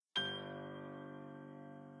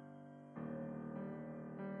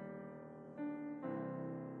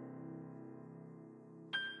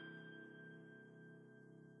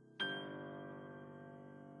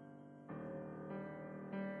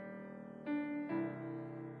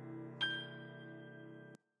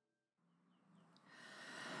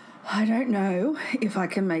I don't know if I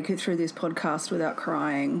can make it through this podcast without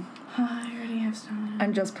crying. I already have some.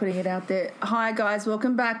 And just putting it out there. Hi guys,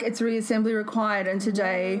 welcome back. It's Reassembly Required, and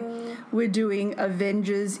today we're doing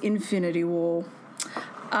Avengers Infinity War.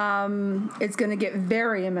 It's going to get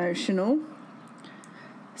very emotional.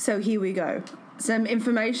 So here we go. Some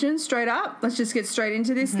information straight up. Let's just get straight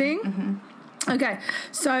into this thing. Okay,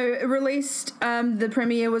 so it released, the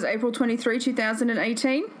premiere was April 23,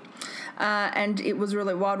 2018. And it was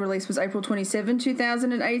really wide release was April 27,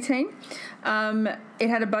 2018. It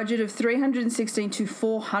had a budget of $316 to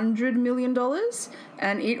 $400 million,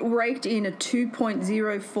 and it raked in a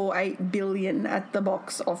 $2.048 billion at the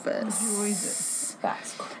box office. Jesus,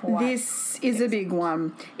 that's quite This is a big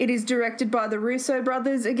one. It is directed by the Russo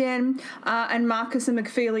brothers again, and Marcus and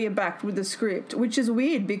McFeely are backed with the script, which is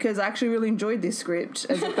weird because I actually really enjoyed this script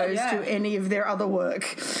as opposed to any of their other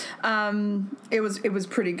work. It was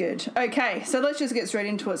pretty good. Okay, so let's just get straight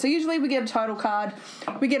into it. So usually we get a title card,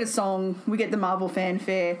 we get a song, we get the Marvel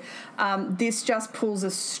fanfare. This just pulls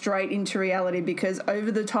us straight into reality because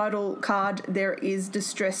over the title card there is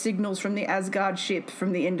distress signals from the Asgard ship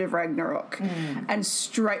from the end of Ragnarok. And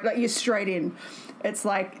you're straight in. It's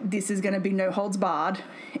like, this is going to be no holds barred.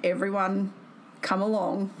 Everyone come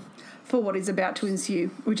along for what is about to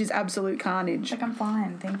ensue, which is absolute carnage. I'm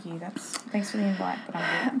fine, thank you. Thanks for the invite, but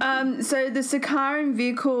I'm good. So the Sakaran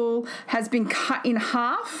vehicle has been cut in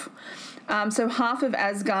half. So half of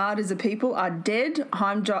Asgard as a people are dead.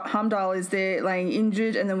 Heimdall is there laying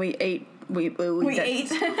injured, and then we eat. We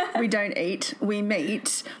don't eat. We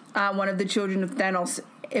meet one of the children of Thanos,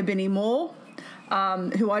 Ebony Maw,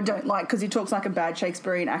 who I don't like because he talks like a bad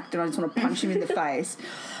Shakespearean actor and I just want to punch him in the face.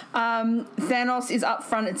 Thanos is up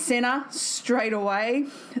front and centre straight away.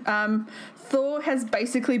 Thor has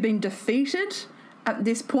basically been defeated at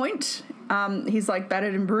this point. He's like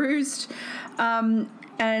battered and bruised. And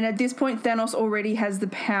at this point, Thanos already has the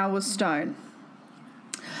Power Stone.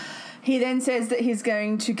 He then says that he's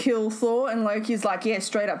going to kill Thor, and Loki's like, yeah,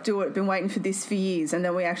 straight up do it. Been waiting for this for years. And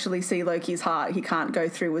then we actually see Loki's heart. He can't go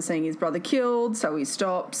through with seeing his brother killed, so he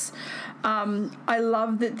stops. I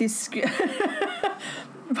love that this...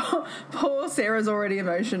 Poor Sarah's already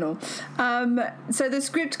emotional. So the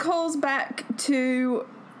script calls back to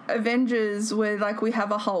Avengers where, like, we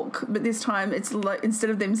have a Hulk, but this time it's instead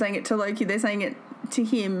of them saying it to Loki, they're saying it to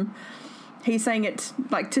him. He's saying it,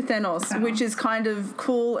 like, to Thanos, which is kind of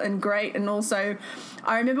cool and great. And also,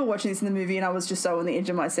 I remember watching this in the movie and I was just so on the edge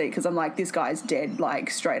of my seat because I'm like, this guy's dead, like,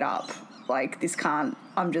 straight up. Like, this can't...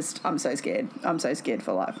 I'm so scared. I'm so scared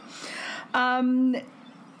for life.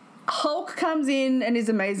 Hulk comes in and is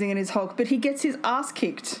amazing in his Hulk, but he gets his ass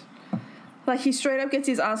kicked. Like, he straight up gets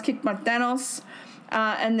his ass kicked by Thanos.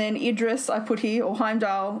 And then Idris, I put here, or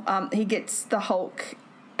Heimdall, he gets the Hulk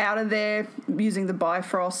out of there using the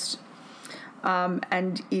Bifrost.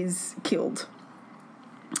 And is killed.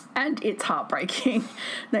 And it's heartbreaking.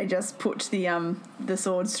 They just put the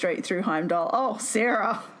sword straight through Heimdall. Oh,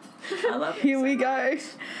 Sarah. I love it. Here we go.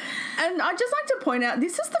 And I'd just like to point out,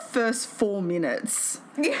 this is the first 4 minutes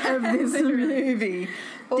of this movie.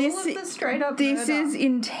 All of the straight up This murder. is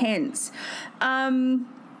intense.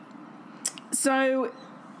 So...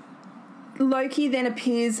 Loki then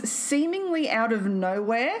appears seemingly out of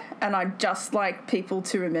nowhere, and I'd just like people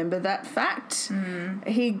to remember that fact.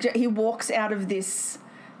 He walks out of this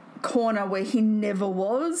corner where he never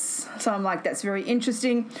was, so I'm like, that's very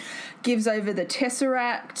interesting. Gives over the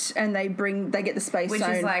Tesseract, and they get the Space Stone.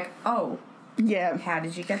 Which is like, oh, yeah. How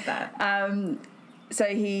did you get that? So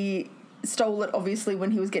he stole it, obviously,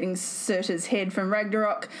 when he was getting Surtur's head from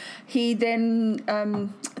Ragnarok. He then...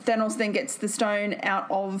 Thanos then gets the stone out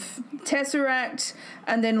of Tesseract,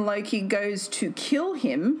 and then Loki goes to kill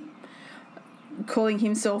him, calling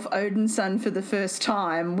himself Odin's son for the first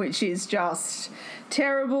time, which is just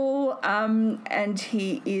terrible, and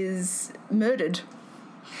he is murdered,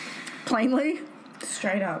 plainly.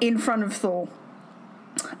 Straight up. In front of Thor.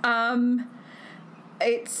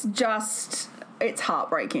 It's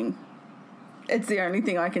heartbreaking. It's the only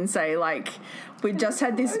thing I can say. Like, we just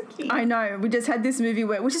had this... Loki. I know. We just had this movie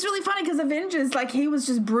which is really funny because Avengers, like, he was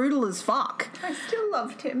just brutal as fuck. I still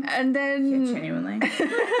loved him. And then... Yeah, genuinely.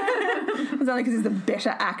 It's only because he's the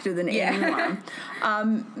better actor than anyone.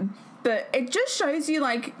 But it just shows you,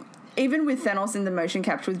 like... Even with Thanos in the motion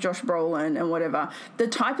capture with Josh Brolin and whatever, the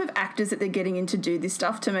type of actors that they're getting in to do this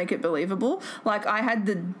stuff to make it believable. Like, I had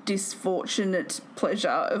the disfortunate pleasure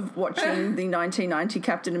of watching the 1990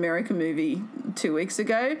 Captain America movie 2 weeks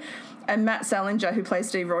ago, and Matt Salinger, who plays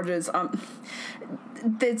Steve Rogers,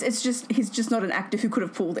 he's just not an actor who could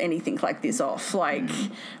have pulled anything like this off. Like,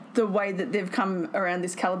 the way that they've come around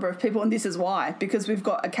this caliber of people, and this is why, because we've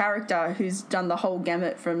got a character who's done the whole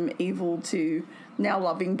gamut from evil to now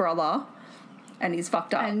loving brother, and he's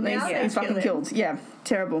fucked up. And he's fucking killed. Yeah,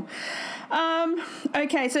 terrible.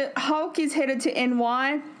 Okay, so Hulk is headed to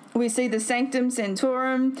NY. We see the Sanctum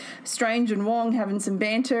Sanctorum, Strange and Wong having some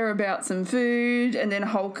banter about some food, and then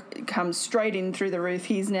Hulk comes straight in through the roof.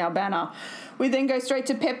 He's now Banner. We then go straight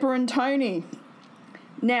to Pepper and Tony.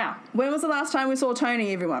 Now, when was the last time we saw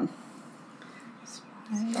Tony, everyone?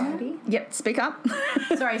 Spidey? Yep, speak up.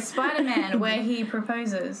 Sorry, Spider-Man, where he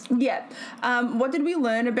proposes. Yeah. What did we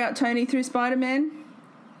learn about Tony through Spider-Man?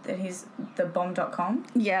 That he's the bomb.com.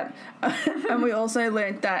 Yeah. And we also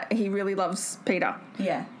learned that he really loves Peter.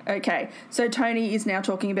 Yeah. Okay. So Tony is now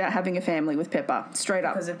talking about having a family with Pepper, straight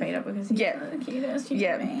up. Because of Peter, because he's the cutest.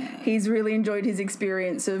 He's really enjoyed his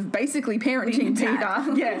experience of basically parenting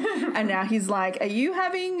Peter. Yeah. And now he's like, are you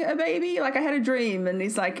having a baby? Like, I had a dream. And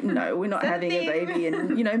he's like, no, we're not having a baby.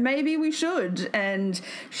 And, maybe we should. And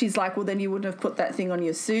she's like, well, then you wouldn't have put that thing on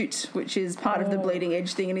your suit, which is part of the bleeding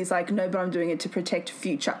edge thing. And he's like, no, but I'm doing it to protect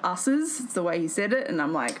future us's. It's the way he said it. And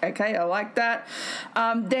I'm like, okay, I like that.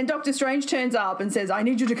 Then Doctor Strange turns up and says, I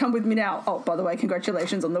need you to come with me now. Oh, by the way,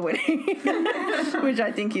 congratulations on the wedding. Which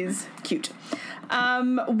I think is cute.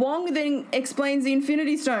 Wong then explains the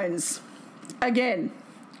Infinity Stones again,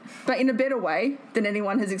 but in a better way than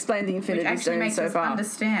anyone has explained the Infinity Stones so far.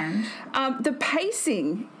 Understand. The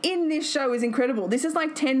pacing in this show is incredible. This is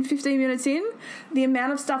like 10, 15 minutes in. The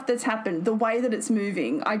amount of stuff that's happened, the way that it's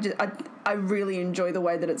moving, I really enjoy the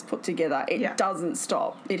way that it's put together. It doesn't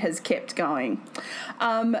stop. It has kept going.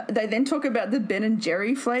 They then talk about the Ben and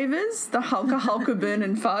Jerry flavours, the Hulka Burn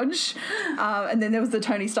and Fudge. And then there was the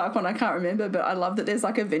Tony Stark one, I can't remember, but I love that there's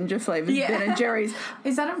like Avenger flavours, Ben and Jerry's.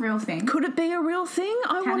 Is that a real thing? Could it be a real thing?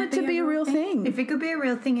 I want it to be a real thing. If it could be a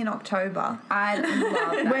real thing in October, I'd love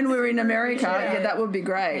that. When we're in America, that would be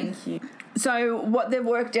great. Thank you. So what they've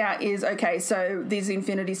worked out is, okay, so these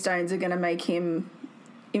Infinity Stones are going to make him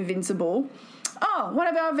invincible. Oh, one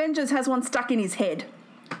of our Avengers has one stuck in his head.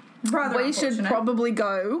 We should probably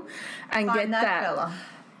go and get that. Fella.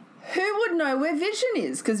 Who would know where Vision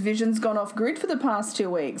is? Because Vision's gone off grid for the past 2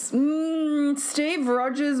 weeks. Steve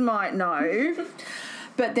Rogers might know.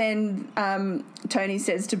 But then Tony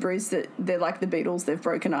says to Bruce that they're like the Beatles, they've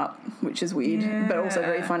broken up, which is weird, but also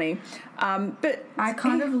very funny. But I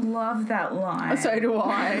kind of love that line. So do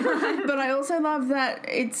I. But I also love that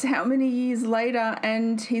it's how many years later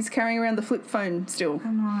and he's carrying around the flip phone still.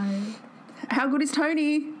 I know. How good is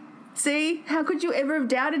Tony? See? How could you ever have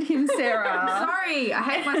doubted him, Sarah? Sorry, I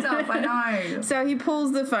hate myself, I know. So he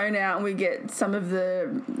pulls the phone out and we get some of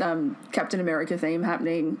the Captain America theme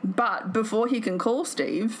happening. But before he can call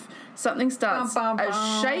Steve, something starts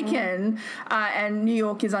shaking and New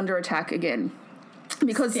York is under attack again.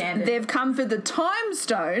 Because they've come for the Time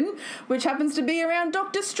Stone, which happens to be around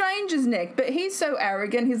Doctor Strange's neck. But he's so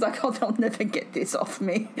arrogant, he's like, oh, they'll never get this off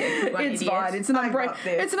me. It's fine. It's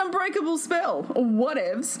an unbreakable spell.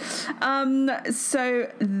 Whatevs. So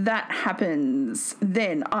that happens.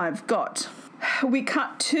 Then we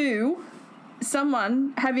cut to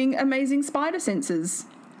someone having amazing spider senses.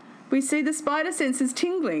 We see the spider senses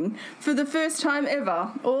tingling for the first time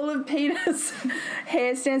ever. All of Peter's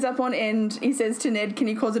hair stands up on end. He says to Ned, can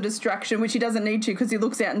he cause a distraction? Which he doesn't need to because he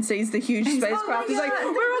looks out and sees the huge spacecraft. He's like, we're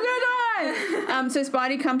all going to die. So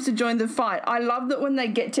Spidey comes to join the fight. I love that when they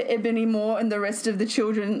get to Ebony Maw and the rest of the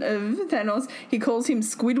children of Thanos, he calls him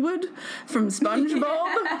Squidward from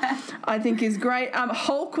SpongeBob. I think is great.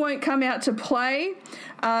 Hulk won't come out to play.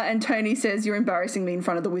 And Tony says, you're embarrassing me in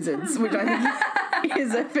front of the wizards, which I think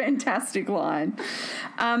is a fantastic line.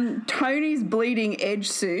 Tony's bleeding edge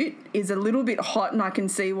suit is a little bit hot, and I can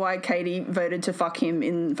see why Katie voted to fuck him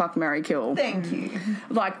in Fuck, Marry, Kill. Thank you.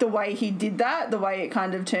 Like, the way he did that, the way it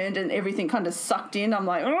kind of turned and everything kind of sucked in, I'm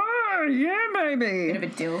like, oh, yeah, baby. Bit of a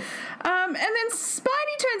deal. And then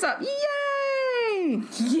Spidey turns up. Yay!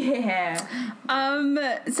 Yeah.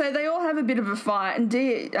 So they all have a bit of a fight, and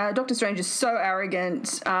Doctor Strange is so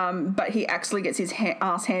arrogant, but he actually gets his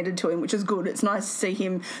ass handed to him, which is good. It's nice to see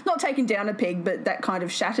him not taken down a peg, but that kind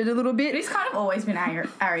of shattered a little bit. But he's kind of always been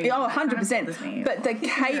arrogant. Oh, 100%. But the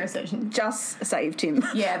cape just saved him.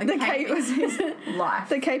 Yeah, the cape was his life.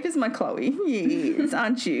 The cape is my Chloe. Yes,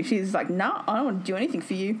 aren't you? She's like, no, I don't want to do anything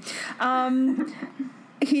for you.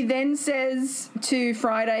 He then says to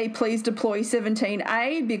Friday, please deploy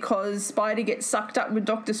 17A, because Spidey gets sucked up with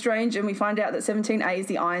Doctor Strange, and we find out that 17A is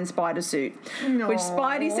the Iron Spider suit, which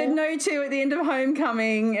Spidey said no to at the end of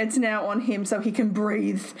Homecoming. It's now on him so he can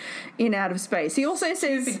breathe in outer space. He also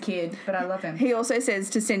says... Stupid kid, but I love him. He also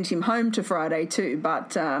says to send him home to Friday too,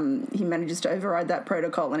 but he manages to override that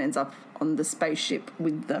protocol and ends up on the spaceship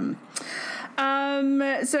with them.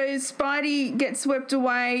 So Spidey gets swept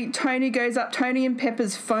away. Tony goes up. Tony and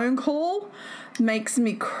Pepper's phone call makes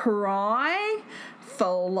me cry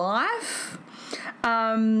for life.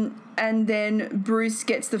 And then Bruce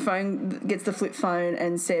gets the flip phone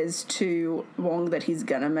and says to Wong that he's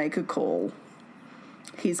gonna make a call.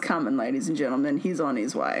 He's coming, ladies and gentlemen. He's on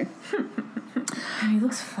his way. And he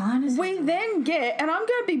looks fine as We then get, and I'm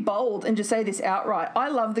going to be bold and just say this outright, I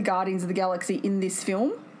love the Guardians of the Galaxy in this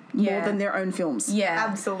film more than their own films. Yeah.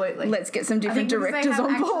 Absolutely. Let's get some different directors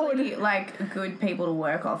on board. Actually, like, good people to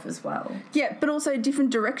work off as well. Yeah, but also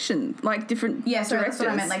different direction, like different directors. That's what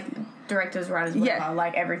I meant, like directors, writers, whatever.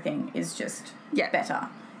 Like everything is just better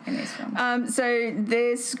in these films. So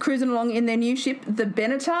they're cruising along in their new ship, the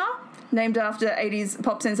Benatar, named after 80s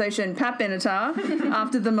pop sensation Pat Benatar,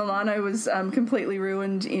 after the Milano was completely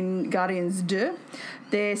ruined in Guardians 2.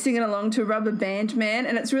 They're singing along to Rubber Band Man,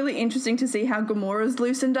 and it's really interesting to see how Gamora's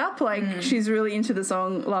loosened up. Like, she's really into the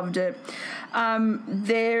song, loved it.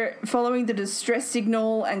 They're following the distress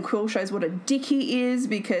signal, and Quill shows what a dick he is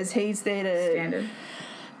because he's there to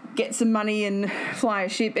get some money and fly a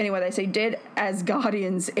ship. Anyway, they see dead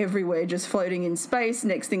Asgardians everywhere just floating in space.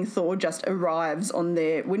 Next thing, Thor just arrives on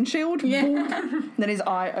their windshield. Yeah. Boom. Then his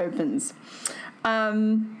eye opens.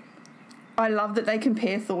 I love that they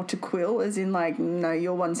compare Thor to Quill, as in, like, no,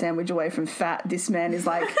 you're one sandwich away from fat. This man is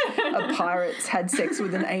like a pirate's had sex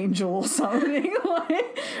with an angel or something.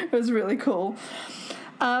 Like, it was really cool.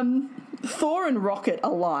 Thor and Rocket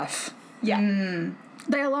are life. Yeah.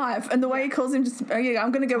 They're alive, and the way he calls him, just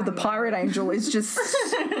I'm going to go with the pirate angel. Is just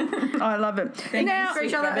I love it. Now, for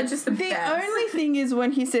each other, but just the only thing is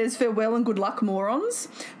when he says farewell and good luck, morons,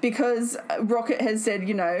 because Rocket has said,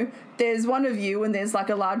 you know, there's one of you, and there's like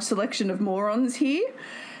a large selection of morons here.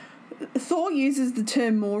 Thor uses the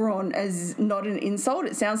term moron as not an insult.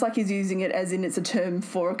 It sounds like he's using it as in it's a term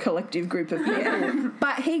for a collective group of people.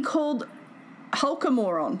 But he called Hulk a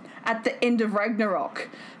moron at the end of Ragnarok.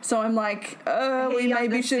 So I'm like, we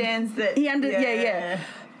maybe should... Yeah.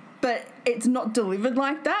 But it's not delivered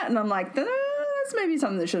like that, and I'm like, that's maybe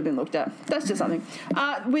something that should have been looked at. That's just something.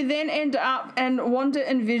 We then end up, and Wanda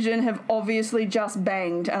and Vision have obviously just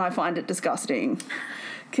banged, and I find it disgusting.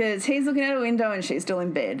 Because he's looking out a window and she's still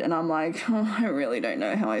in bed. And I'm like, I really don't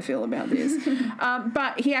know how I feel about this.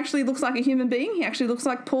 But he actually looks like a human being. He actually looks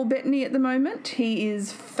like Paul Bettany at the moment. He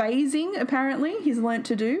is phasing, apparently. He's learnt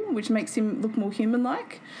to do, which makes him look more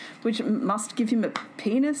human-like, which must give him a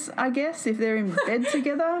penis, I guess, if they're in bed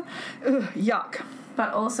together. Ugh, yuck.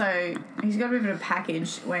 But also, he's got a bit of a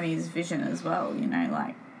package when he's Vision as well, you know,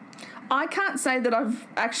 like... I can't say that I've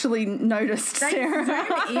actually noticed Sarah.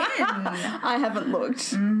 I haven't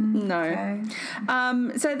looked. No.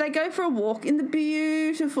 Okay. So they go for a walk in the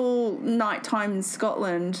beautiful nighttime in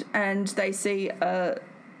Scotland, and they see a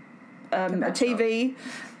TV.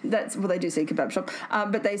 They do see a kebab shop,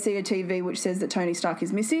 but they see a TV which says that Tony Stark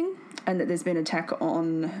is missing and that there's been an attack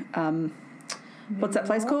on. What's that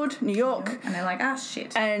place called? New York. And they're like,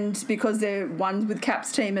 shit. And because they're one's with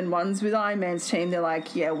Cap's team and one's with Iron Man's team, they're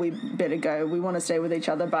like, yeah, we better go. We want to stay with each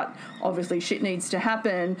other, but obviously shit needs to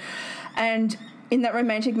happen. And in that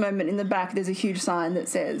romantic moment in the back, there's a huge sign that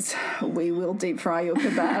says, we will deep fry your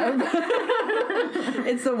kebab.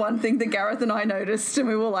 It's the one thing that Gareth and I noticed, and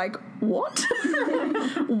we were like, what?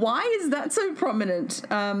 Why is that so prominent?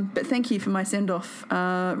 But thank you for my send-off,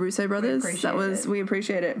 Russo brothers. We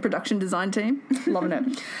appreciate it. Production design team, loving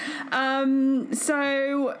it.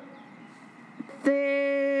 So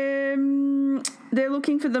they're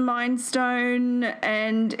looking for the Mind Stone,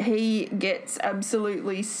 and he gets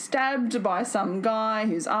absolutely stabbed by some guy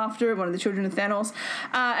who's after it, one of the children of Thanos.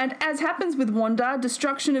 And as happens with Wanda,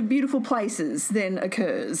 destruction of beautiful places then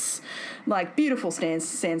occurs. Like beautiful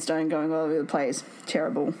sandstone going all over the place.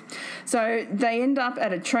 Terrible. So they end up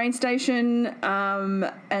at a train station,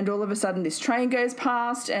 and all of a sudden this train goes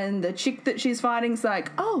past, and the chick that she's fighting's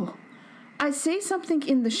like, oh, I see something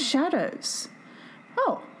in the shadows.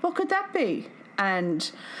 Oh, what could that be?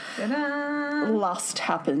 And lust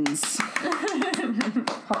happens.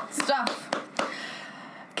 Hot stuff.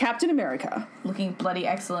 Captain America. Looking bloody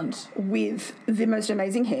excellent. With the most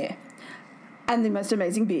amazing hair and the most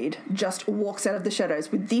amazing beard just walks out of the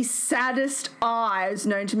shadows with the saddest eyes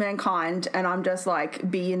known to mankind, and I'm just like,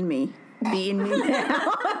 be in me. be in me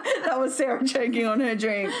now. That was Sarah choking on her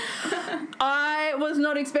drink. I was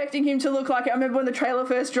not expecting him to look like it. I remember when the trailer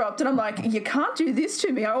first dropped and I'm like, you can't do this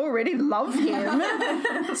to me. I already love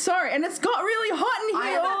him. Sorry. And it's got really hot in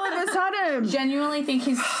here all of a sudden. Genuinely think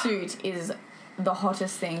his suit is the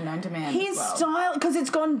hottest thing known to man. His style, because it's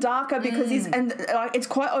gone darker, because it's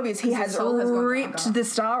quite obvious he has ripped the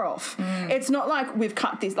star off. It's not like we've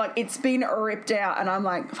cut this, like it's been ripped out, and I'm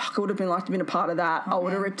like, fuck, I would have been like to been a part of that. I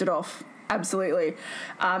would have ripped it off. Absolutely.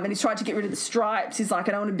 And he's tried to get rid of the stripes. He's like,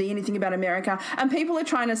 I don't want to be anything about America. And people are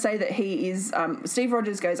trying to say that he is, Steve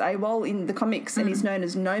Rogers goes AWOL in the comics and he's known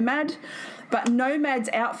as Nomad. But Nomad's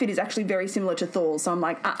outfit is actually very similar to Thor's. So I'm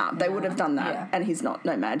like, they would have done that. Yeah. And he's not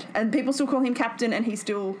Nomad. And people still call him Captain and he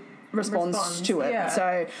still responds to it. Yeah.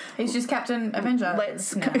 So he's just Captain Avenger.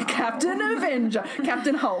 Captain Avenger.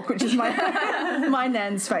 Captain Hulk, which is my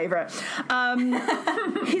nan's favourite.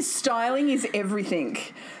 His styling is everything.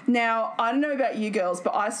 Now, I don't know about you girls,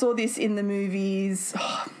 but I saw this in the movies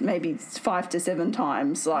maybe 5 to 7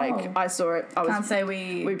 times. I saw it. Can't say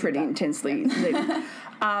we pretty intensely lived.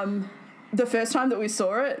 The first time that we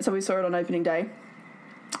saw it, so we saw it on opening day,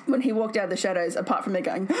 when he walked out of the shadows, apart from me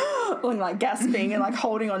going and like gasping and like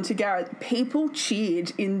holding on to Gareth, people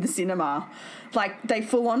cheered in the cinema. Like they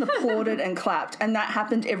full on applauded and clapped, and that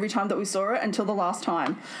happened every time that we saw it until the last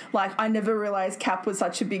time. Like I never realised Cap was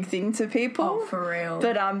such a big thing to people. Oh, for real.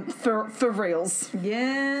 But for reals.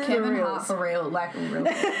 Yeah. Kevin Hart for real, like real.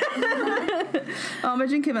 Oh,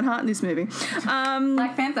 imagine Kevin Hart in this movie.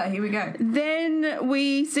 Black Panther, here we go. Then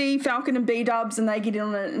we see Falcon and B-Dubs and they get in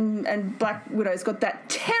on it, and Black Widow's got that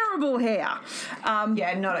terrible hair.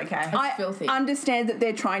 Yeah, not okay. It's filthy. I understand that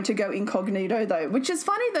they're trying to go incognito though, which is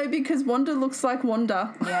funny though because Wanda looks like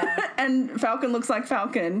Wanda, and Falcon looks like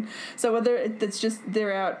Falcon. So whether it's just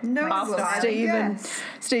they're out after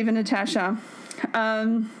Steve and Natasha.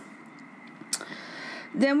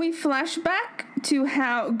 Then we flash back to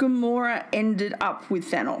how Gamora ended up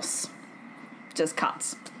with Thanos. Just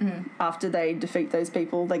cuts. After they defeat those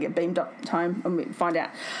people, they get beamed up home and we find out.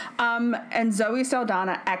 And Zoe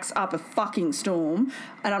Saldana acts up a fucking storm,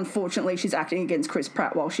 and unfortunately she's acting against Chris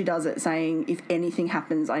Pratt while she does it, saying, if anything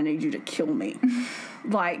happens, I need you to kill me.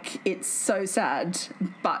 Like, it's so sad,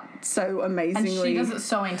 but so amazingly. And she does it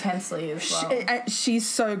so intensely as well. She's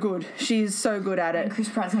so good. She's so good at it. And Chris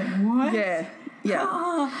Pratt's like, what?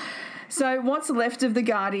 Yeah. So what's left of the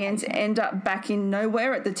Guardians end up back in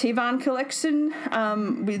nowhere at the Tivan collection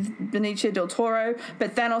with Benicio del Toro,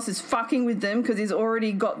 but Thanos is fucking with them because he's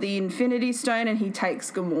already got the Infinity Stone and he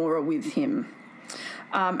takes Gamora with him.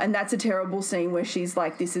 And that's a terrible scene where she's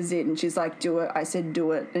like, this is it. And she's like, do it. I said,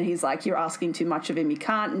 do it. And he's like, you're asking too much of him. You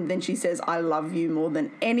can't. And then she says, I love you more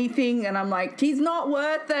than anything. And I'm like, he's not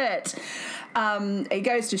worth it. He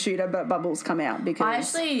goes to shoot her, but bubbles come out because... I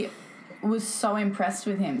actually was so impressed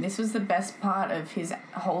with him. This was the best part of his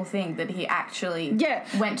whole thing, that he actually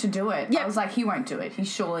went to do it. I was like, he won't do it. He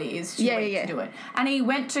surely is too weak to do it. And he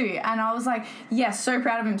went to, and I was like, yes, so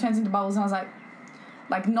proud of him. Turns into bubbles, and I was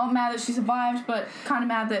like not mad that she survived, but kind of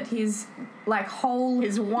mad that his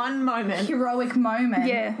his one moment, heroic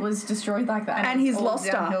moment, was destroyed like that. And he's lost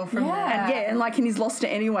her from there. And he's lost her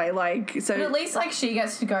anyway. So, but at least she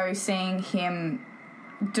gets to go seeing him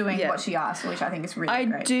doing what she asked, which I think is really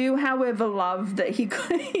great. I do, however, love that he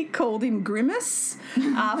called him Grimace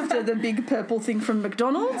after the big purple thing from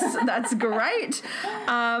McDonald's. That's great.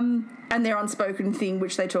 And their unspoken thing,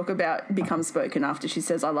 which they talk about, becomes spoken after she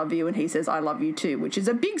says, I love you, and he says, I love you too, which is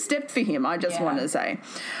a big step for him, I just want to say.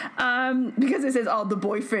 Because it says, the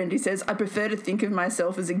boyfriend, he says, I prefer to think of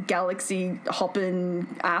myself as a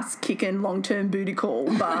galaxy-hopping, ass-kicking, long-term booty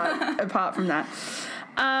call, but apart from that.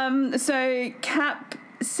 So Cap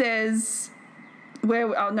says,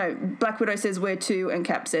 Black Widow says where to, and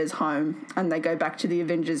Cap says home, and they go back to the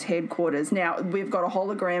Avengers headquarters. Now we've got a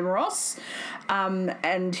hologram Ross,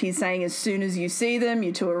 and he's saying as soon as you see them,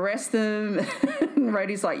 you're to arrest them. And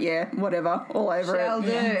Rhodey's like, yeah, whatever, all over Shall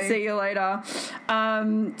it. do. See you later.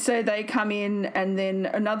 So they come in, and then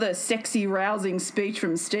another sexy, rousing speech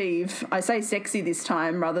from Steve. I say sexy this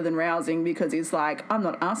time rather than rousing because he's like, I've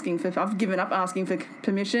given up asking for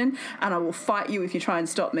permission, and I will fight you if you try and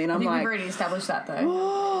stop me. And I'm like, we've already established that though.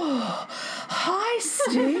 Oh, hi,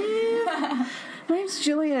 Steve. My name's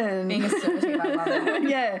Gillian. Being assertive, I love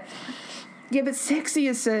it. Yeah, but sexy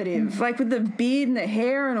assertive, like with the beard and the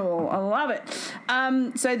hair and all. I love it.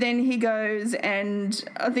 So then he goes, and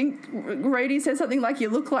I think Rhodey says something like, you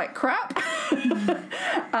look like crap.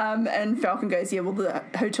 And Falcon goes, yeah, well, the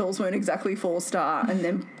hotels weren't exactly 4-star. And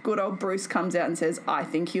then good old Bruce comes out and says, I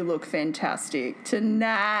think you look fantastic to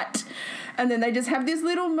Nat. And then they just have this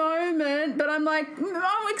little moment, but I'm like,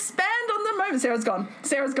 expand on on the moment. Sarah's gone.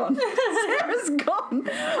 Sarah's gone.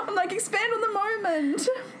 I'm like, expand on the moment.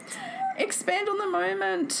 Expand on the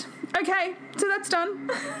moment. Okay, so that's done.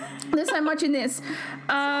 There's so much in this.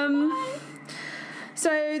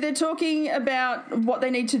 So they're talking about what they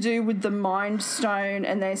need to do with the Mind Stone,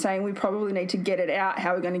 and they're saying we probably need to get it out.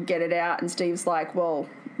 How are we going to get it out? And Steve's like, well,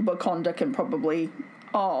 Wakanda can probably...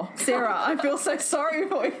 Oh, Sarah, I feel so sorry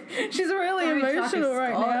for you. She's really emotional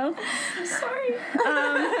right now. I'm sorry.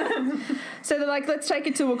 So they're like, let's take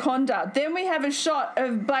it to Wakanda. Then we have a shot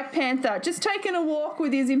of Black Panther just taking a walk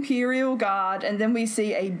with his Imperial Guard, and then we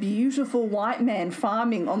see a beautiful white man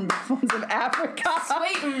farming on the fronts of Africa.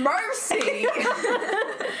 Sweet mercy.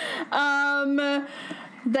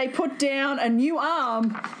 They put down a new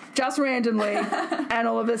arm just randomly, and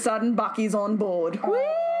all of a sudden Bucky's on board.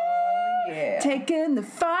 Yeah. Taking the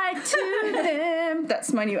fight to them.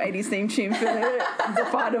 That's my new 80s theme tune for the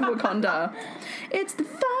fight of Wakanda. It's the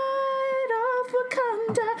fight of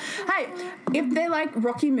Wakanda. Hey, if they're like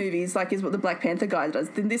Rocky movies, like is what the Black Panther guy does,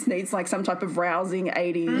 then this needs like some type of rousing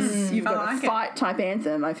 80s. You've got a fight type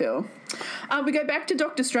anthem, I feel. We go back to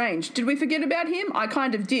Doctor Strange. Did we forget about him? I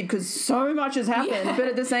kind of did because so much has happened, but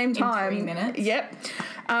at the same time... In 3 minutes. Yep.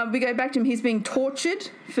 We go back to him. He's being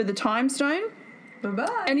tortured for the Time Stone.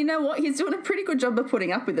 Bye-bye. And you know what? He's doing a pretty good job of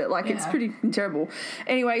putting up with it. Like, it's pretty terrible.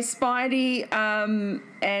 Anyway, Spidey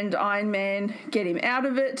and Iron Man get him out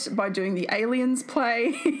of it by doing the Aliens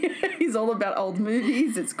play. He's all about old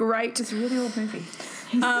movies. It's great. It's a really old movie.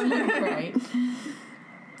 Great.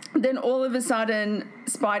 Then all of a sudden,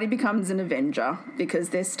 Spidey becomes an Avenger because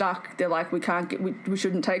they're stuck. They're like, we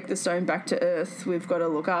shouldn't take the stone back to Earth. We've got to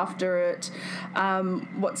look after it.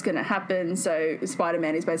 What's going to happen? So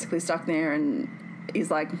Spider-Man is basically stuck there and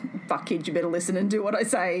he's like, fuck kid, you better listen and do what I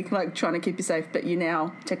say, like trying to keep you safe, but you're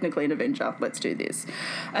now technically an Avenger. Let's do this.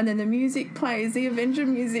 And then the music plays, the Avenger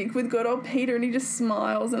music with good old Peter, and he just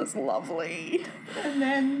smiles and it's lovely. And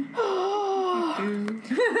then...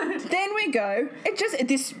 Then we go,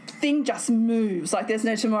 this thing just moves like there's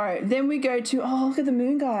no tomorrow. Then we go to, look at the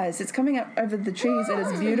moon, guys. It's coming up over the trees and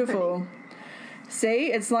it's beautiful.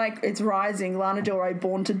 See, it's like it's rising, Lana Del Rey,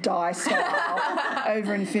 Born to Die style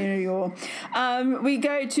over Infinity War. We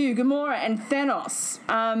go to Gamora and Thanos.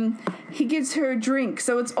 He gives her a drink,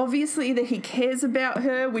 so it's obviously that he cares about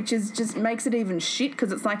her, which is just makes it even shit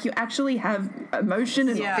because it's like you actually have emotion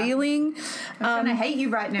and feeling. I'm gonna hate you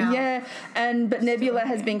right now. Yeah, but Nebula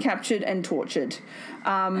has been captured and tortured.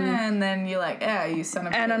 And then you're like, you son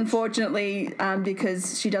of a And bitch. unfortunately,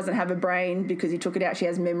 because she doesn't have a brain, because he took it out, she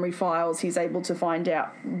has memory files, he's able to find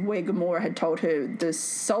out where Gamora had told her the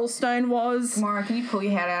Soul Stone was. Gamora, can you pull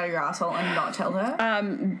your head out of your asshole and not tell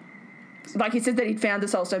her? Like, he said that he'd found the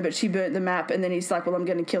Soul Stone, but she burnt the map, and then he's like, well, I'm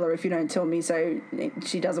going to kill her if you don't tell me, so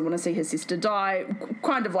she doesn't want to see her sister die.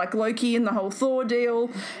 Kind of like Loki in the whole Thor deal,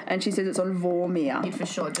 and she says it's on Vormir. You'd for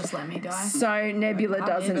sure just let me die. So Nebula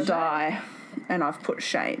doesn't die. And I've put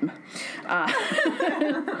shame.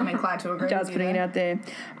 I'm inclined to agree. Just putting it out there.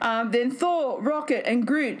 Then Thor, Rocket, and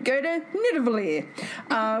Groot go to Nidavellir.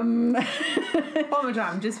 One more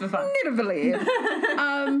time, just for fun. Nidavellir.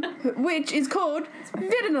 Which is called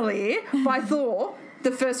Vidinalir by Thor.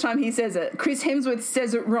 The first time he says it. Chris Hemsworth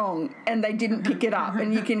says it wrong, and they didn't pick it up,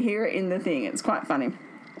 and you can hear it in the thing. It's quite funny.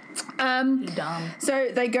 Dumb. So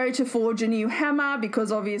they go to forge a new hammer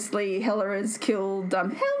because obviously Hela has killed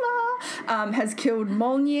has killed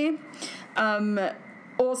Mjolnir.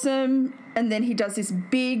 Awesome. And then he does this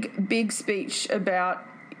big speech about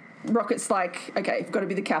Rocket's like, okay, you've got to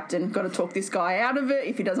be the captain, got to talk this guy out of it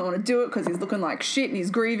if he doesn't want to do it because he's looking like shit and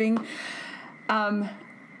he's grieving.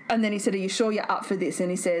 And then he said, are you sure you're up for this? And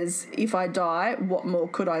he says, if I die, what more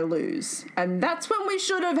could I lose? And that's when we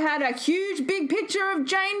should have had a huge big picture of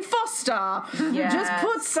Jane Foster. Yes. Just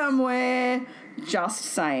put somewhere. Just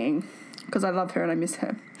saying. Because I love her and I miss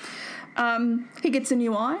her. He gets a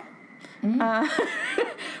new eye.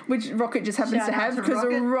 Which Rocket just happens to have because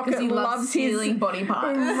Rocket loves his body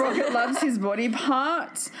parts. Rocket loves his body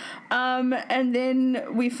parts. And then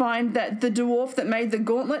we find that the dwarf that made the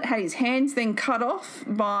gauntlet had his hands then cut off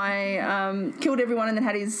by killed everyone, and then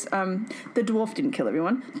had his the dwarf didn't kill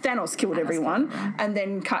everyone. Thanos killed everyone and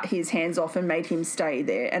then cut his hands off and made him stay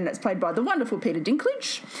there. And that's played by the wonderful Peter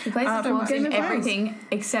Dinklage. He plays the dwarf in everything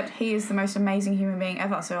except he is the most amazing human being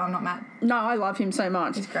ever. So I'm not mad. No, I love him so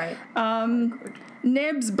much. He's great.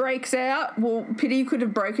 Nebs breaks out. Well, pity could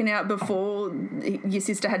have broken out before your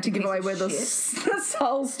sister had to give away where the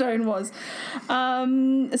Soul Stone was.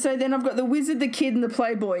 So then I've got the Wizard, the Kid, and the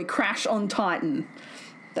Playboy crash on Titan.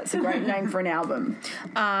 That's a great name for an album.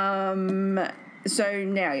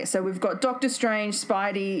 So we've got Doctor Strange,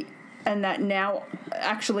 Spidey, and that now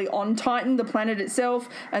actually on Titan, the planet itself,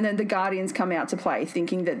 and then the Guardians come out to play,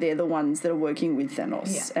 thinking that they're the ones that are working with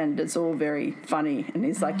Thanos, and it's all very funny. And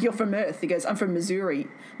he's like, "You're from Earth." He goes, "I'm from Missouri.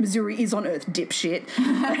 Missouri is on Earth, dipshit."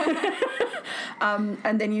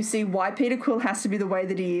 And then you see why Peter Quill has to be the way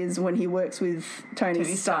that he is when he works with Tony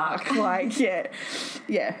Stark. Like, yeah,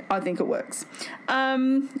 I think it works.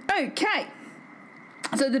 Okay.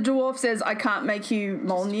 So the dwarf says, "I can't make you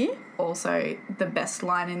Mjolnir." Also, the best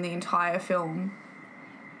line in the entire film.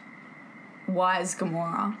 Wise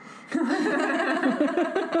Gamora.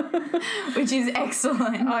 Which is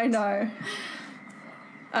excellent. I know.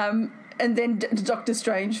 And then Doctor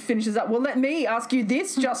Strange finishes up, "Well, let me ask you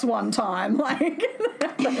this just one time." Like,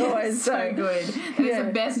 they're always so good. It's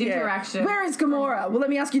the best interaction. "Where is Gamora? Well, let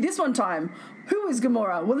me ask you this one time. Who is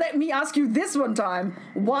Gamora? Well, let me ask you this one time.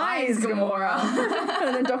 Why is Gamora?"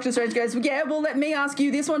 And then Doctor Strange goes, "Yeah, well, let me ask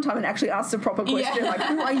you this one time," and actually asks a proper question, like,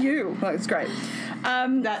 "Who are you?" Like, it's great.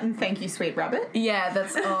 That and "Thank you, sweet rabbit." Yeah,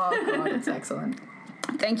 that's, oh God, it's excellent.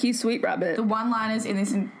 "Thank you, sweet rabbit." The one-liners in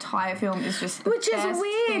this entire film is just the Which best is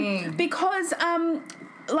weird thing. because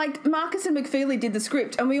like Marcus and McFeely did the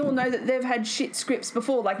script, and we all know that they've had shit scripts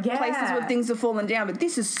before, like places where things have fallen down, but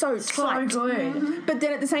this is so tight. So good. Mm-hmm. But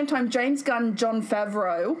then at the same time, James Gunn, Jon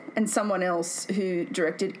Favreau, and someone else who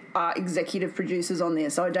directed are executive producers on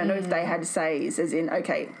this, so I don't know if they had says, as in,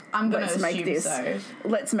 okay, I'm going let's to make this. So.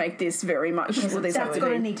 Let's make this very much. That's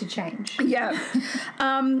going to need to change. Yeah.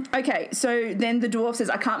 Okay, so then the dwarf says,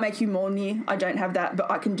 "I can't make you Mjolnir. I don't have that, but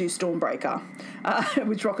I can do Stormbreaker."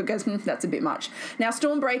 Which Rocket goes, "That's a bit much." Now,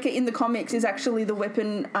 Stormbreaker in the comics is actually the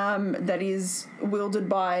weapon that is wielded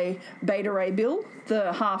by Beta Ray Bill,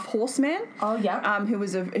 the half horseman. Oh, yeah. Who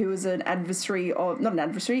was an adversary of, not an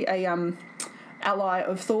adversary, ally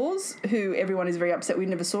of Thor's, who everyone is very upset we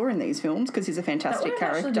never saw in these films because he's a fantastic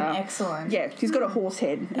character. Actually been excellent. Yeah, he's got a horse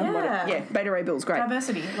head. And Beta Ray Bill's great.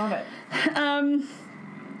 Diversity, love it.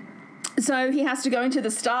 So he has to go into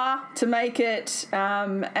the star to make it,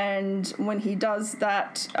 and when he does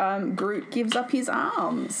that, Groot gives up his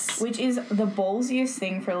arms. Which is the ballsiest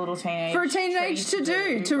thing for a little teenage. For a teenage to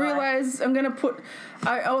do, to realise, I'm going to put...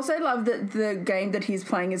 I also love that the game that he's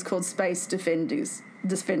playing is called Space Defenders.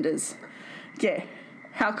 Yeah.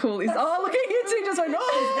 How cool is... Oh, look at you two just went,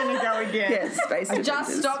 oh! He's going to go again. Yeah, Space Defenders. I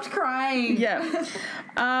just stopped crying. Yeah.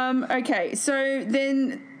 Okay, so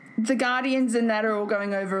then... The Guardians and that are all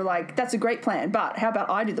going over, like, that's a great plan, but how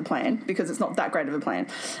about I do the plan, because it's not that great of a plan.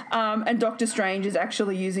 And Doctor Strange is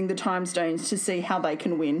actually using the time stones to see how they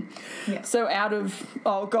can win. Yeah. So out of,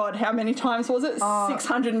 oh God, how many times was it?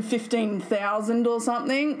 615,000 or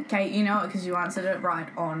something? Okay, you know it because you answered it right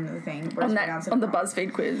on the thing. On the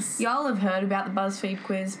BuzzFeed quiz. Y'all have heard about the BuzzFeed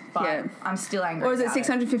quiz, but I'm still angry. Or is it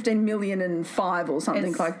 615,000,005 or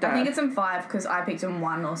something like that? I think it's in 5 because I picked in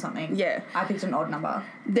 1 or something. Yeah. I picked an odd number.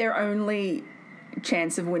 Their only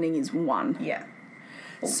chance of winning is 1. Yeah.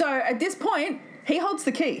 So at this point, he holds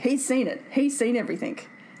the key. He's seen it. He's seen everything.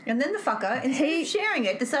 And then the fucker, instead of sharing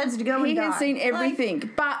it, decides to go and die. He has seen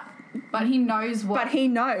everything, but he knows what. But he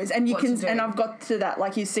knows, and you can, and I've got to that,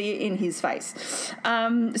 like you see it in his face.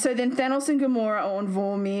 So then Thanos and Gamora are on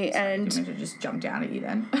Vormir, and to just jump down at you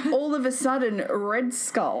then. all of a sudden, Red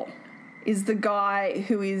Skull is the guy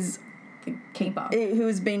who is the keeper, who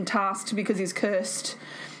has been tasked because he's cursed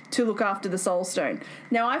to look after the Soul Stone.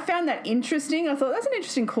 Now, I found that interesting. I thought that's an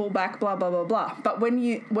interesting callback, blah, blah, blah, blah. But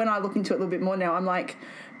when I look into it a little bit more now, I'm like,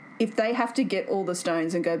 if they have to get all the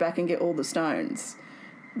stones and go back and get all the stones,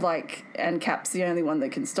 like, and Cap's the only one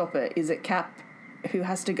that can stop it, is it Cap who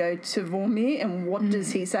has to go to Vormir, and what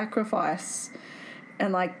does he sacrifice?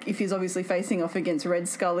 And, like, if he's obviously facing off against Red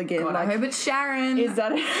Skull again, God, like, I hope it's Sharon. Is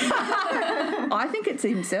that I think it's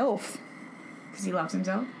himself. Because he loves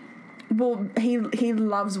himself? Well, he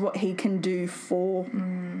loves what he can do for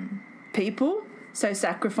people, so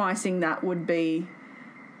sacrificing that would be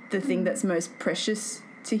the thing that's most precious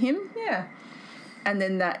to him. Yeah. And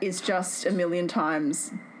then that is just a million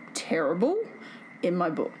times terrible in my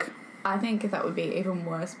book. I think that would be even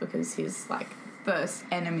worse because his, like, first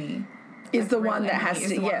enemy is the one that has to,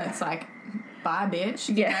 the one that's like, bye,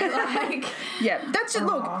 bitch. Yeah. You know, like, yeah. That's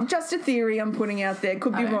look, just a theory I'm putting out there.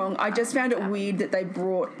 Could be wrong. I just found it weird that they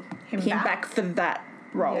brought him back for that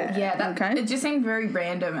role. Yeah, it just seemed very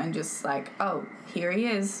random and just like, oh, here he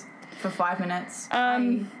is for 5 minutes.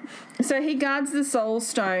 So he guards the Soul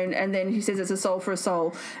Stone, and then he says it's a soul for a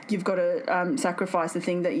soul. You've got to sacrifice the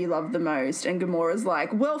thing that you love the most. And Gamora's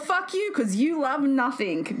like, well, fuck you, because you love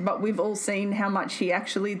nothing. But we've all seen how much he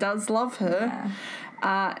actually does love her.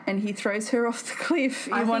 Yeah. And he throws her off the cliff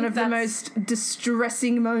in one of the most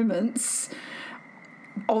distressing moments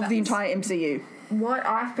of the entire MCU. what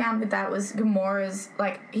I found with that was Gamora's,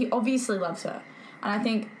 like, he obviously loves her. And I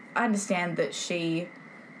think, I understand that she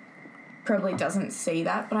probably doesn't see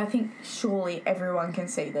that, but I think surely everyone can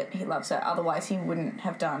see that he loves her. Otherwise, he wouldn't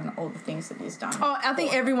have done all the things that he's done. Oh, I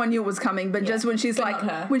think everyone knew it was coming, but just when she's like,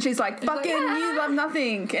 fucking, you love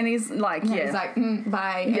nothing, and he's like, he's like,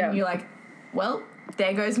 bye, and you're like, well,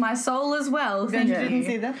 there goes my soul as well. Then you didn't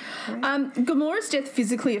see that. Gamora's death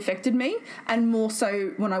physically affected me, and more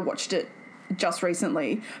so when I watched it just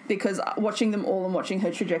recently, because watching them all and watching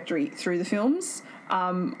her trajectory through the films,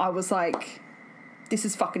 I was like, this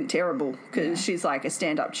is fucking terrible, because she's like a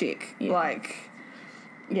stand-up chick. Like,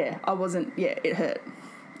 I wasn't, it hurt.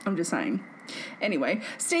 I'm just saying. Anyway,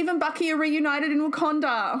 Steve and Bucky are reunited in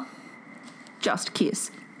Wakanda. Just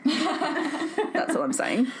kiss. That's all I'm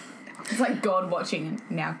saying. It's like God watching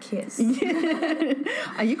and now kiss.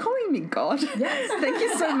 Are you calling me God? Yes. Thank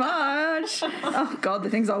you so much. Oh, God, the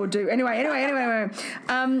things I would do. Anyway.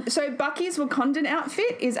 So Bucky's Wakandan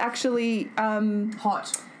outfit is actually...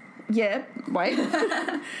 hot. Yeah, wait.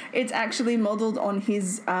 It's actually modelled on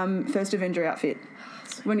his first Avenger outfit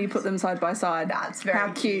when you put them side by side. That's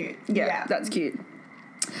very cute. Yeah, that's cute.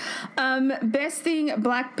 Best thing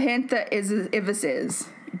Black Panther ever says,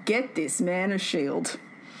 get this man a shield.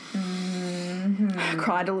 I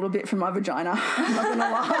cried a little bit from my vagina. I'm not going to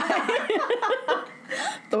lie.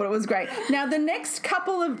 Thought it was great. Now, the next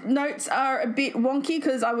couple of notes are a bit wonky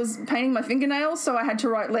because I was painting my fingernails, so I had to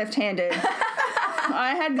write left-handed.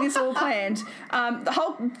 I had this all planned.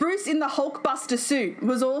 Bruce in the Hulkbuster suit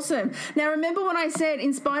was awesome. Now, remember when I said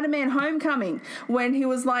in Spider-Man Homecoming, when he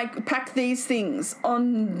was like, pack these things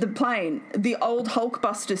on the plane, the old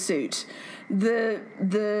Hulkbuster suit,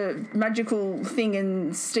 the magical thing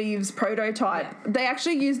in Steve's prototype, they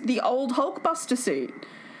actually used the old Hulkbuster suit.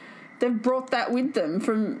 They've brought that with them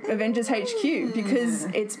from Avengers HQ because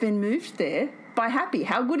it's been moved there by Happy.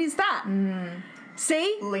 How good is that?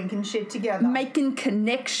 See? Linking shit together. Making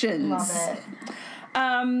connections. Love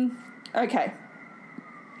it. Okay.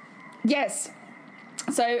 Yes.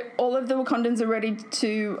 So all of the Wakandans are ready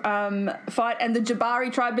to fight, and the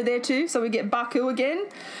Jabari tribe are there too, so we get Baku again.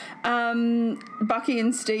 Bucky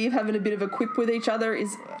and Steve having a bit of a quip with each other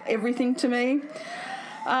is everything to me.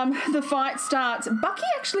 The fight starts. Bucky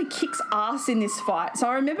actually kicks ass in this fight. So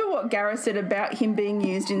I remember what Gareth said about him being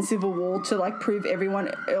used in Civil War to like prove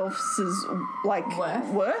everyone else's like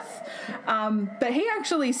worth. But he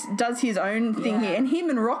actually does his own thing here. And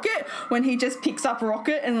him and Rocket, when he just picks up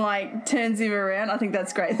Rocket and like turns him around, I think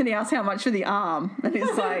that's great. Then he asks how much for the arm, and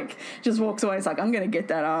he's like, just walks away. He's like, I'm going to get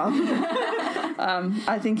that arm.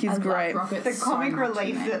 I think he's great. The comic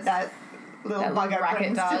relief that little bugger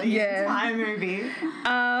Racket does. The entire movie.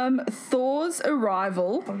 Thor's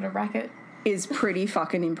arrival Racket is pretty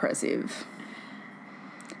fucking impressive.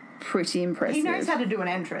 Pretty impressive. He knows how to do an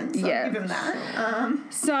entrance, so I'll give him that.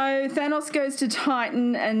 So Thanos goes to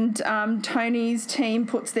Titan, and Tony's team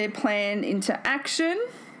puts their plan into action.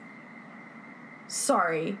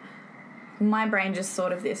 Sorry, my brain just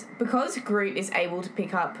thought of this. Because Groot is able to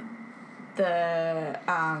pick up the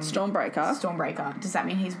Stormbreaker, does that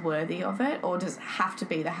mean he's worthy of it, or does it have to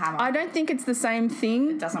be the hammer? I don't think it's the same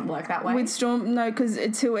thing. It doesn't work that way with because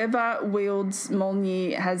it's whoever wields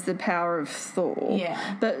Mjolnir has the power of Thor.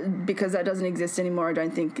 But because that doesn't exist anymore, I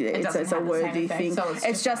don't think it's a worthy thing. So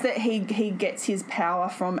it's just that he gets his power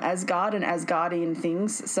from Asgard and Asgardian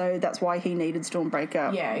things, so that's why he needed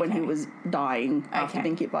Stormbreaker when he was dying after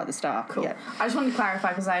being hit by the star. Cool. I just wanted to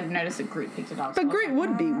clarify because I had noticed that Groot picked it up. But Groot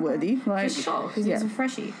would be worthy. For sure, because he's a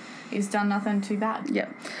freshie. He's done nothing too bad.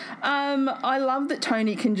 I love that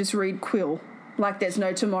Tony can just read Quill like there's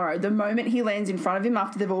no tomorrow. The moment he lands in front of him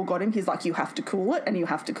after they've all got him, he's like, you have to cool it, and you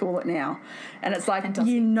have to cool it now. And it's like,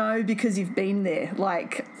 because you've been there.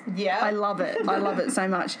 Like, I love it. I love it so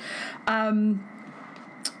much.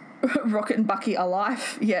 Rocket and Bucky are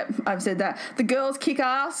life. I've said that. The girls kick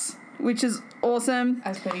ass, which is awesome.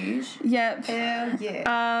 As per usual. Hell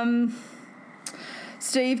yeah.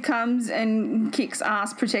 Steve comes and kicks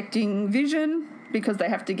ass protecting Vision because they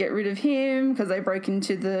have to get rid of him because they broke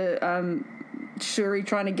into the Shuri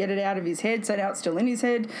trying to get it out of his head, so now it's still in his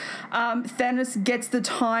head. Thanos gets the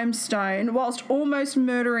time stone whilst almost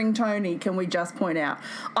murdering Tony, can we just point out.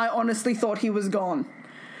 I honestly thought he was gone.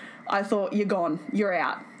 I thought, you're gone. You're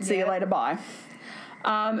out. See you later. Bye.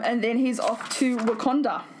 And then he's off to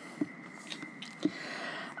Wakanda.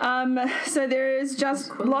 So there is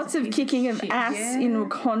just lots of kicking of ass in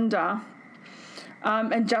Wakanda.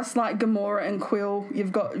 And just like Gamora and Quill,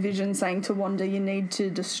 you've got Vision saying to Wanda, you need to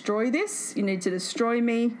destroy this. You need to destroy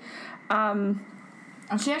me.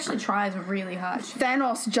 And she actually tries really hard.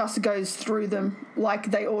 Thanos just goes through them.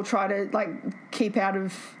 Like, they all try to, like, keep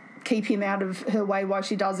him out of her way while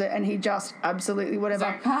she does it, and he just absolutely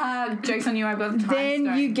whatever. Joke's on you, I've got the time Then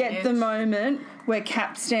stone, you get the moment where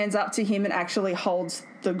Cap stands up to him and actually holds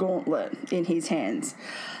the gauntlet in his hands.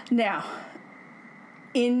 Now,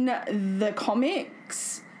 in the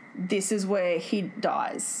comics, this is where he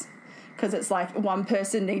dies. Because it's like one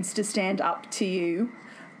person needs to stand up to you.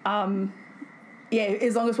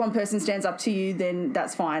 As long as one person stands up to you, then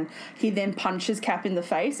that's fine. He then punches Cap in the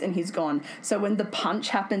face and he's gone. So when the punch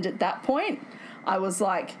happened at that point, I was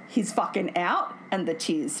like, he's fucking out, and the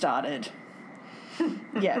tears started.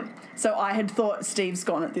 Yeah. So I had thought Steve's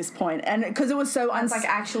gone at this point. And because it was so... It's like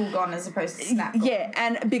actual gone as opposed to snap gone. Yeah,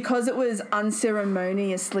 and because it was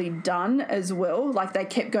unceremoniously done as well, like they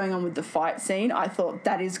kept going on with the fight scene, I thought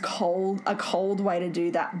that is a cold way to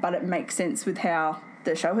do that, but it makes sense with how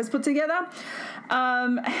the show has put together.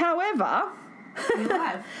 However...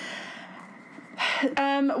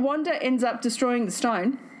 Wanda ends up destroying the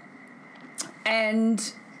stone,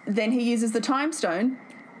 and then he uses the time stone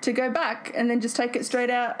to go back and then just take it straight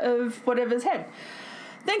out of whatever's head.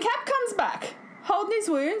 Then Cap comes back, holding his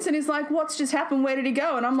wounds, and he's like, what's just happened? Where did he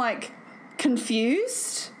go? And I'm like,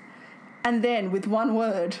 confused. And then with one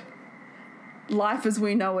word, life as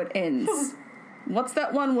we know it ends. What's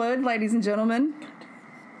that one word, ladies and gentlemen?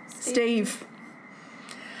 Steve.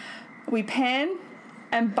 We pan,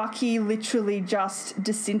 and Bucky literally just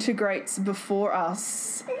disintegrates before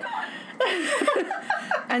us.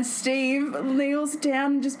 And Steve kneels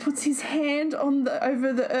down and just puts his hand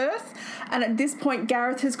over the earth, and at this point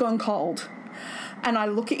Gareth has gone cold. And I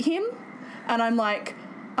look at him and I'm like,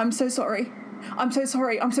 I'm so sorry. I'm so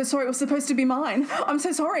sorry. I'm so sorry. It was supposed to be mine. I'm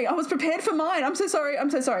so sorry. I was prepared for mine. I'm so sorry.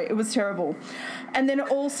 I'm so sorry. It was terrible. And then it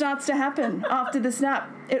all starts to happen after the snap.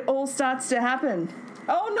 It all starts to happen.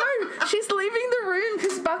 Oh no, she's leaving the room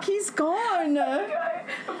because Bucky's gone.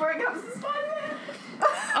 Before it comes to Spider-Man.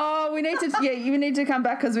 Oh, you need to come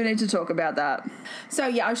back because we need to talk about that. So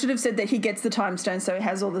yeah, I should have said that he gets the time stone, so he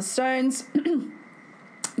has all the stones,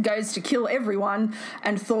 goes to kill everyone,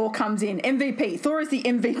 and Thor comes in. MVP. Thor is the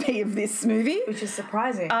MVP of this movie. Which is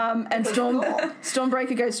surprising. And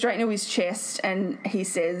Stormbreaker goes straight into his chest and he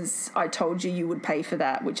says, I told you would pay for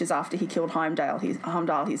that, which is after he killed Heimdall.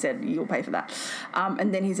 He said, you'll pay for that.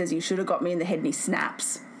 And then he says, you should have got me in the head, and he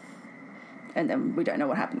snaps. And then we don't know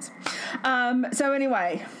what happens. So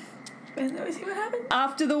anyway,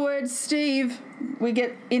 after the word Steve, we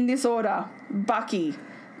get in this order: Bucky,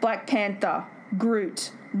 Black Panther,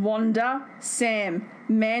 Groot, Wanda, Sam,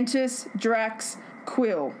 Mantis, Drax,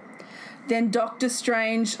 Quill. Then Doctor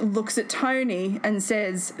Strange looks at Tony and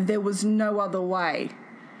says, there was no other way.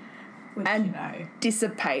 Which, and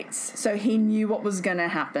dissipates. So he knew what was going to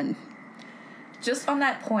happen. Just on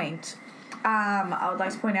that point, I would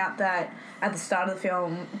like to point out that at the start of the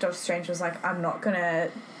film, Doctor Strange was like, I'm not going to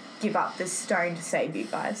give up this stone to save you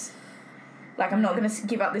guys. Like, I'm not going to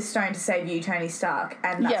give up this stone to save you, Tony Stark.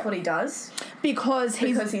 And that's what he does. Because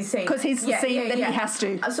he's seen that he has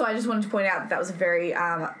to. So I just wanted to point out that was a very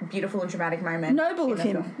beautiful and dramatic moment. Noble of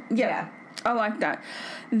him. Yeah. I like that.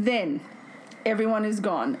 Then everyone is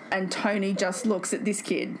gone, and Tony just looks at this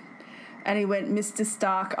kid. And he went, Mr.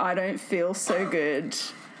 Stark, I don't feel so good.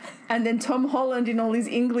 And then Tom Holland, in all his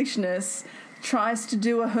Englishness, tries to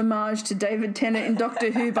do a homage to David Tennant in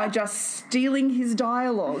Doctor Who by just stealing his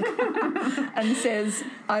dialogue and says,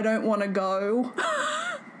 I don't want to go.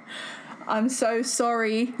 I'm so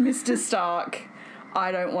sorry, Mr. Stark.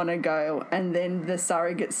 I don't want to go. And then the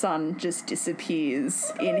surrogate son just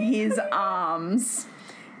disappears in his arms.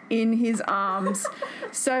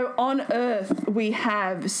 So on Earth, we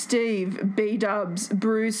have Steve, B-Dubs,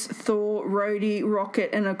 Bruce, Thor, Rhodey, Rocket,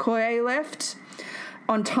 and Okoye left.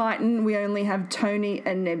 On Titan, we only have Tony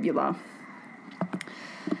and Nebula.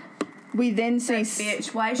 We then see... That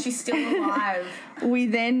bitch, why is she still alive? We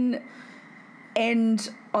then end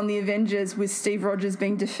on the Avengers with Steve Rogers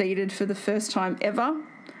being defeated for the first time ever,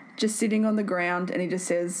 just sitting on the ground, and he just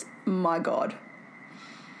says, my God.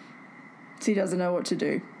 So he doesn't know what to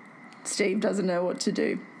do. Steve doesn't know what to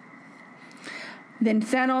do. Then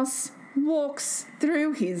Thanos walks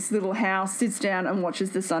through his little house, sits down and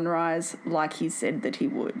watches the sunrise like he said that he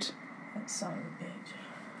would. That son of a bitch.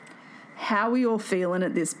 How are we all feeling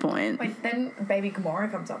at this point? Wait, then baby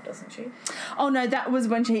Gamora comes up, doesn't she? Oh no, that was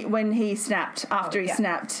when he snapped, after he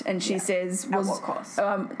snapped, and she says, at what cost?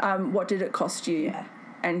 What did it cost you? Yeah.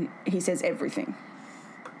 And he says everything.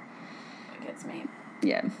 It gets me.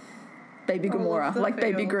 Yeah. Baby Gamora, like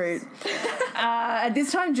Baby Groot. At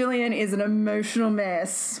this time, Julian is an emotional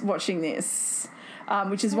mess watching this.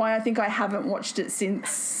 which is why I think I haven't watched it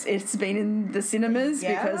since it's been in the cinemas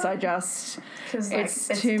because it's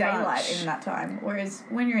too daylight much in that time. Whereas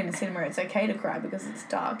when you're in the cinema, it's okay to cry because it's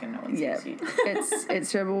dark and no one sees you.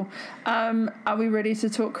 it's terrible. Are we ready to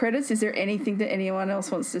talk credits? Is there anything that anyone else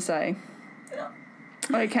wants to say? No.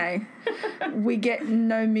 Okay. We get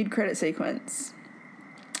no mid-credit sequence.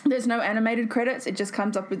 There's no animated credits, it just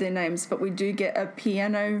comes up with their names, but we do get a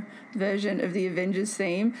piano version of the Avengers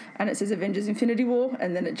theme, and it says Avengers Infinity War,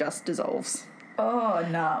 and then it just dissolves. Oh,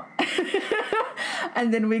 no.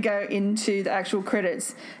 And then we go into the actual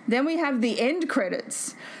credits. Then we have the end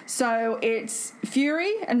credits. So it's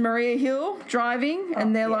Fury and Maria Hill driving,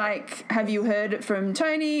 and they're like, have you heard it from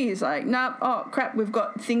Tony? He's like, nope. Oh, crap, we've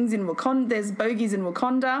got things in Wakanda. There's bogies in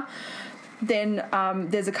Wakanda. Then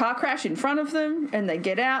there's a car crash in front of them, and they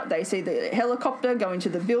get out. They see the helicopter go into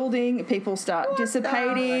the building. People start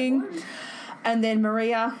dissipating. And then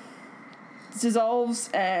Maria dissolves,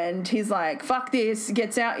 and he's like, fuck this,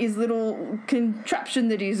 gets out his little contraption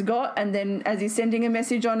that he's got, and then as he's sending a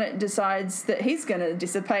message on it, decides that he's going to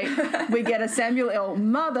dissipate. We get a Samuel L.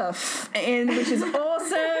 in, which is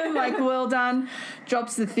awesome, like, well done.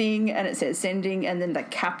 Drops the thing, and it says sending, and then the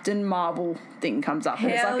Captain Marvel thing comes up.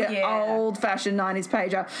 And it's like an old-fashioned 90s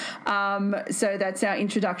pager. So that's our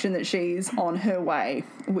introduction that she's on her way,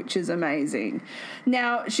 which is amazing.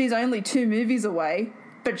 Now, she's only 2 movies away,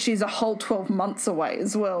 but she's a whole 12 months away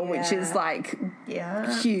as well, which is, like,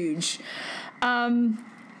 huge. And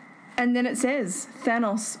then it says,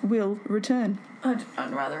 Thanos will return. I'd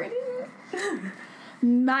rather it didn't.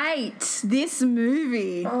 Mate, this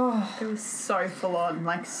movie. Oh, it was so full on.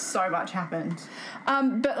 Like, so much happened.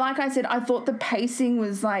 But like I said, I thought the pacing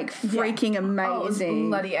was, like, freaking amazing. Oh, it was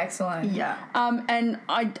bloody excellent. Yeah. And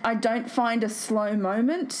I don't find a slow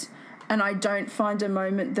moment, and I don't find a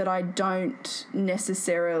moment that I don't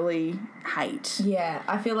necessarily hate. Yeah,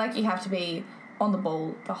 I feel like you have to be on the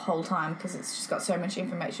ball the whole time because it's just got so much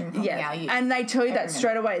information pumping out you. And they tell you that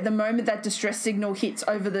straight away. The moment that distress signal hits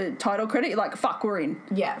over the title credit, you're like, fuck, we're in.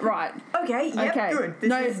 Yeah. Right. Okay, yep, okay.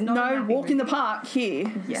 Good. No walk in the park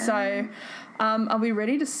here. Yeah. So, are we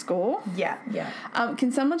ready to score? Yeah.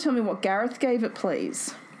 Can someone tell me what Gareth gave it,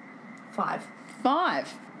 please? 5.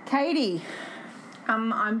 Katie?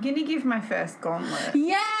 I'm going to give my first gauntlet.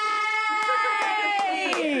 Yay!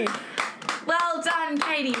 Well done,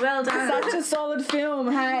 Katie. Well done. Such a solid film,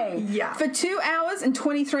 hey? Yeah. For 2 hours and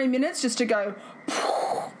 23 minutes just to go...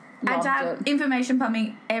 And to have information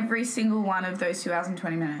pumping every single one of those 2 hours and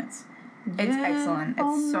 20 minutes. It's excellent.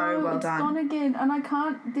 It's so well done. It's gone again, and I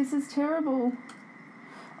can't... This is terrible.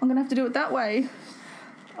 I'm going to have to do it that way.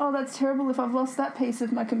 Oh, that's terrible if I've lost that piece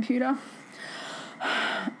of my computer.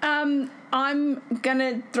 I'm going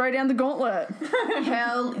to throw down the gauntlet.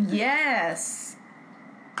 Hell yes.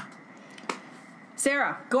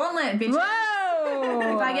 Sarah. Gauntlet, bitch.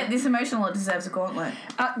 Whoa! If I get this emotional, it deserves a gauntlet.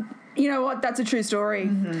 You know what? That's a true story.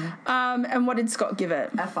 Mm-hmm. And what did Scott give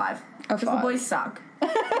it? A 5. Because the boys suck.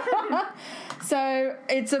 So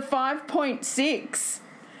it's a 5.6.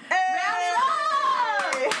 Hey! Round it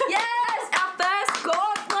up! Yes! Our first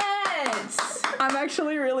gauntlet! I'm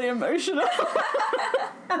actually really emotional.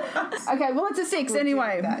 Okay, well, it's a 6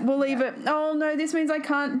 anyway. We'll leave it. Oh, no, this means I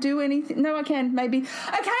can't do anything. No, I can, maybe.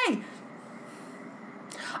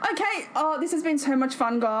 Okay, oh, this has been so much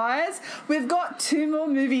fun, guys. We've got 2 more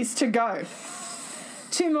movies to go.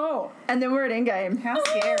 2 more, and then we're at Endgame. How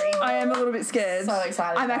scary. I am a little bit scared. So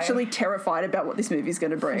excited. I'm actually terrified about what this movie's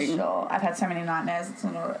going to bring. For sure. I've had so many nightmares. It's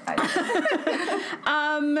not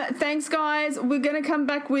thanks, guys. We're going to come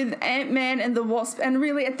back with Ant-Man and the Wasp, and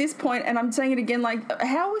really at this point, and I'm saying it again, like,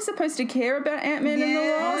 how are we supposed to care about Ant-Man and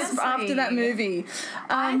the Wasp after that movie?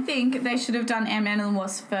 I think they should have done Ant-Man and the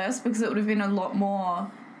Wasp first because it would have been a lot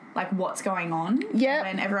more like what's going on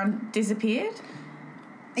when everyone disappeared.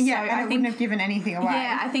 Yeah, so and I wouldn't have given anything away.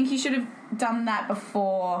 Yeah, I think you should have done that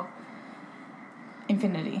before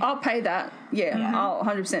Infinity. I'll pay that. Yeah. I'll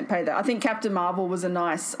 100% pay that. I think Captain Marvel was a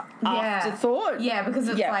nice afterthought. Yeah, because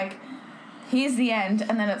it's like, here's the end,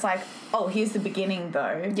 and then it's like, oh, here's the beginning,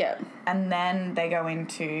 though. Yeah. And then they go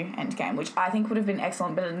into Endgame, which I think would have been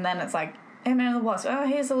excellent, but then it's like, Ant-Man and the Wasp, oh,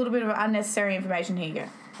 here's a little bit of unnecessary information, here you go.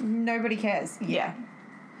 Nobody cares. Yeah.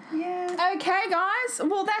 Okay, guys.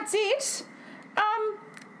 Well, that's it.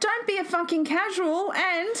 Don't be a fucking casual,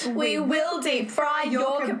 and we will deep fry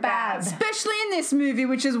your kebab. Especially in this movie,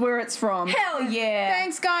 which is where it's from. Hell yeah.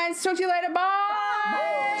 Thanks, guys. Talk to you later. Bye.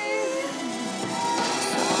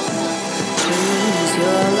 Choose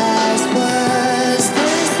your last words.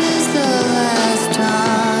 This is the last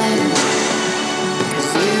time.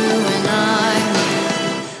 'Cause you and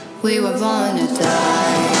I, we were born to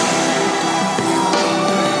die.